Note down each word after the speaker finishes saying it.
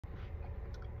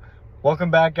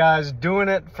Welcome back, guys. Doing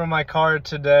it from my car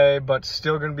today, but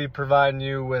still going to be providing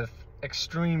you with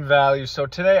extreme value. So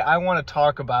today I want to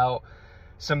talk about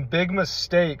some big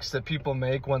mistakes that people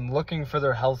make when looking for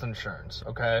their health insurance,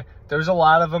 okay? There's a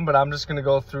lot of them, but I'm just going to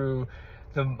go through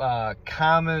the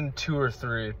common 2 or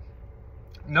 3.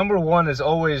 Number 1 is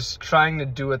always trying to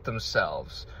do it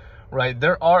themselves, right?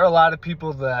 There are a lot of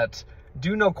people that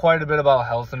do know quite a bit about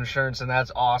health insurance, and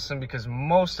that's awesome because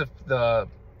most of the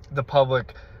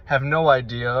public have no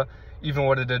idea even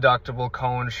what a deductible,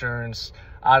 co-insurance,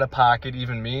 out-of-pocket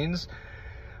even means.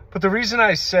 But the reason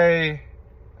I say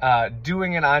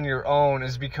doing it on your own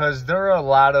is because there are a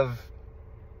lot of,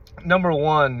 number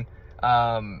 1,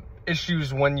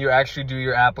 issues when you actually do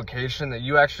your application that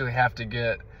you actually have to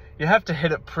get. You have to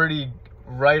hit it pretty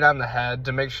right on the head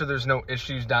to make sure there's no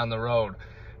issues down the road,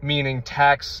 meaning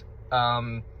tax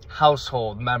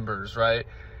household members, right?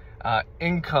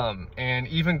 Income, and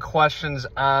even questions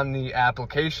on the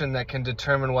application that can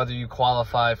determine whether you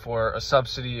qualify for a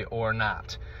subsidy or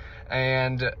not.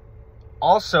 And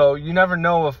also, you never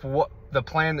know if what the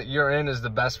plan that you're in is the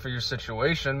best for your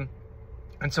situation.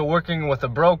 And so working with a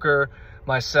broker,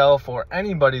 myself, or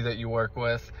anybody that you work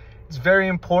with, it's very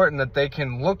important that they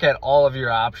can look at all of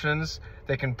your options.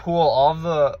 They can pool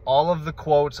all of the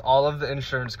quotes, all of the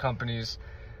insurance companies,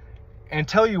 and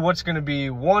tell you what's going to be,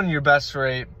 one, your best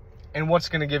rate, and what's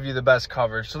going to give you the best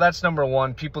coverage. So that's number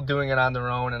 1, people doing it on their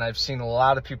own, and I've seen a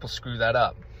lot of people screw that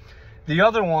up. The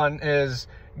other one is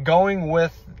going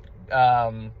with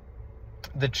the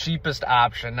cheapest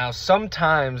option. Now,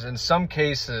 sometimes, in some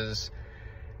cases,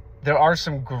 there are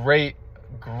some great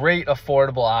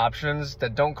affordable options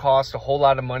that don't cost a whole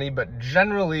lot of money, but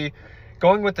generally,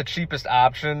 going with the cheapest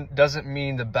option doesn't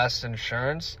mean the best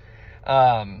insurance.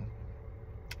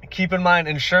 Keep in mind,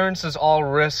 insurance is all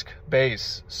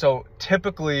risk-based. So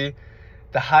typically,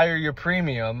 the higher your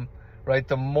premium, right,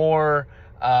 the more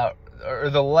or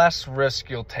the less risk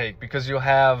you'll take, because you'll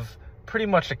have pretty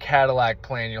much a Cadillac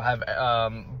plan. You'll have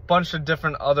a bunch of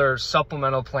different other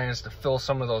supplemental plans to fill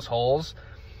some of those holes.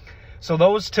 So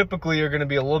those typically are going to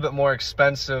be a little bit more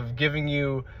expensive, giving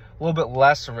you a little bit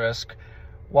less risk,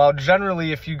 while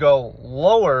generally if you go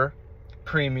lower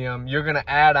premium, you're going to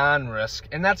add on risk,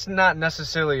 and that's not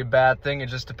necessarily a bad thing. It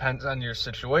just depends on your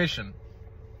situation.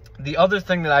 The other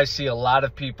thing that I see a lot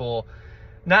of people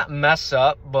not mess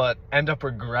up but end up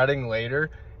regretting later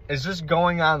is just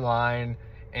going online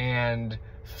and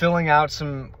filling out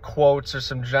some quotes or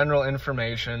some general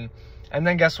information, and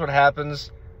then guess what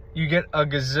happens? You get a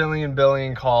gazillion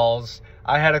billion calls.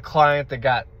 I had a client that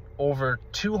got over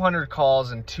 200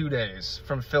 calls in 2 days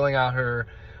from filling out her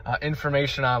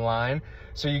information online.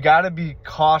 So you got to be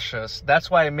cautious.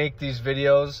 That's why I make these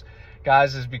videos,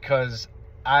 guys, is because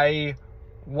I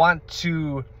want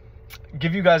to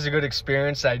give you guys a good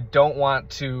experience. I don't want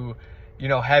to,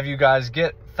 have you guys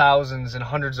get thousands and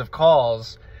hundreds of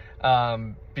calls,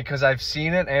 because I've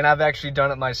seen it and I've actually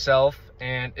done it myself,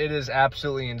 and it is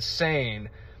absolutely insane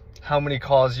how many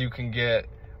calls you can get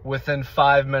within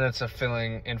 5 minutes of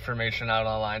filling information out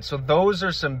online. So those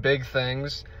are some big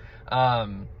things.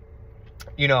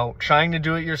 Trying to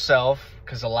do it yourself,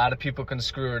 because a lot of people can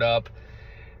screw it up,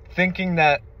 thinking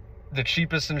that the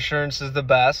cheapest insurance is the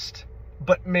best,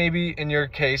 but maybe in your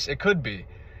case it could be.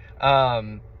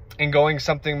 And going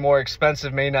something more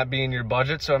expensive may not be in your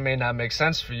budget, so it may not make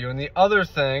sense for you. And the other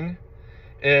thing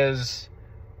is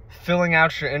filling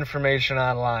out your information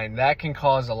online. That can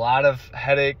cause a lot of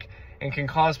headache and can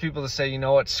cause people to say, you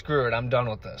know what, screw it, I'm done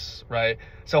with this, right?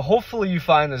 So hopefully you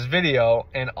find this video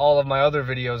and all of my other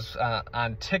videos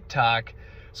on TikTok,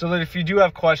 so that if you do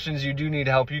have questions, you do need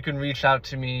help, you can reach out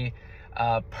to me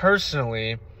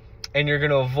personally, and you're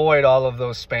going to avoid all of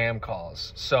those spam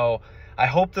calls. So I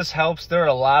hope this helps. There are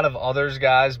a lot of others,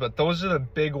 guys, but those are the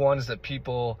big ones that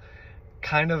people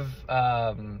kind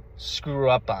of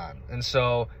screw up on. And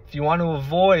so if you want to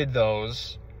avoid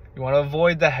those, you want to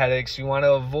avoid the headaches, you want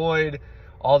to avoid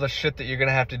all the shit that you're going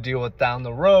to have to deal with down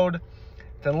the road,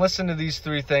 then listen to these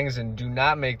 3 things and do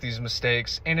not make these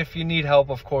mistakes. And if you need help,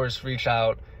 of course, reach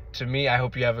out to me. I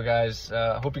hope you guys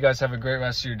have a great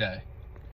rest of your day.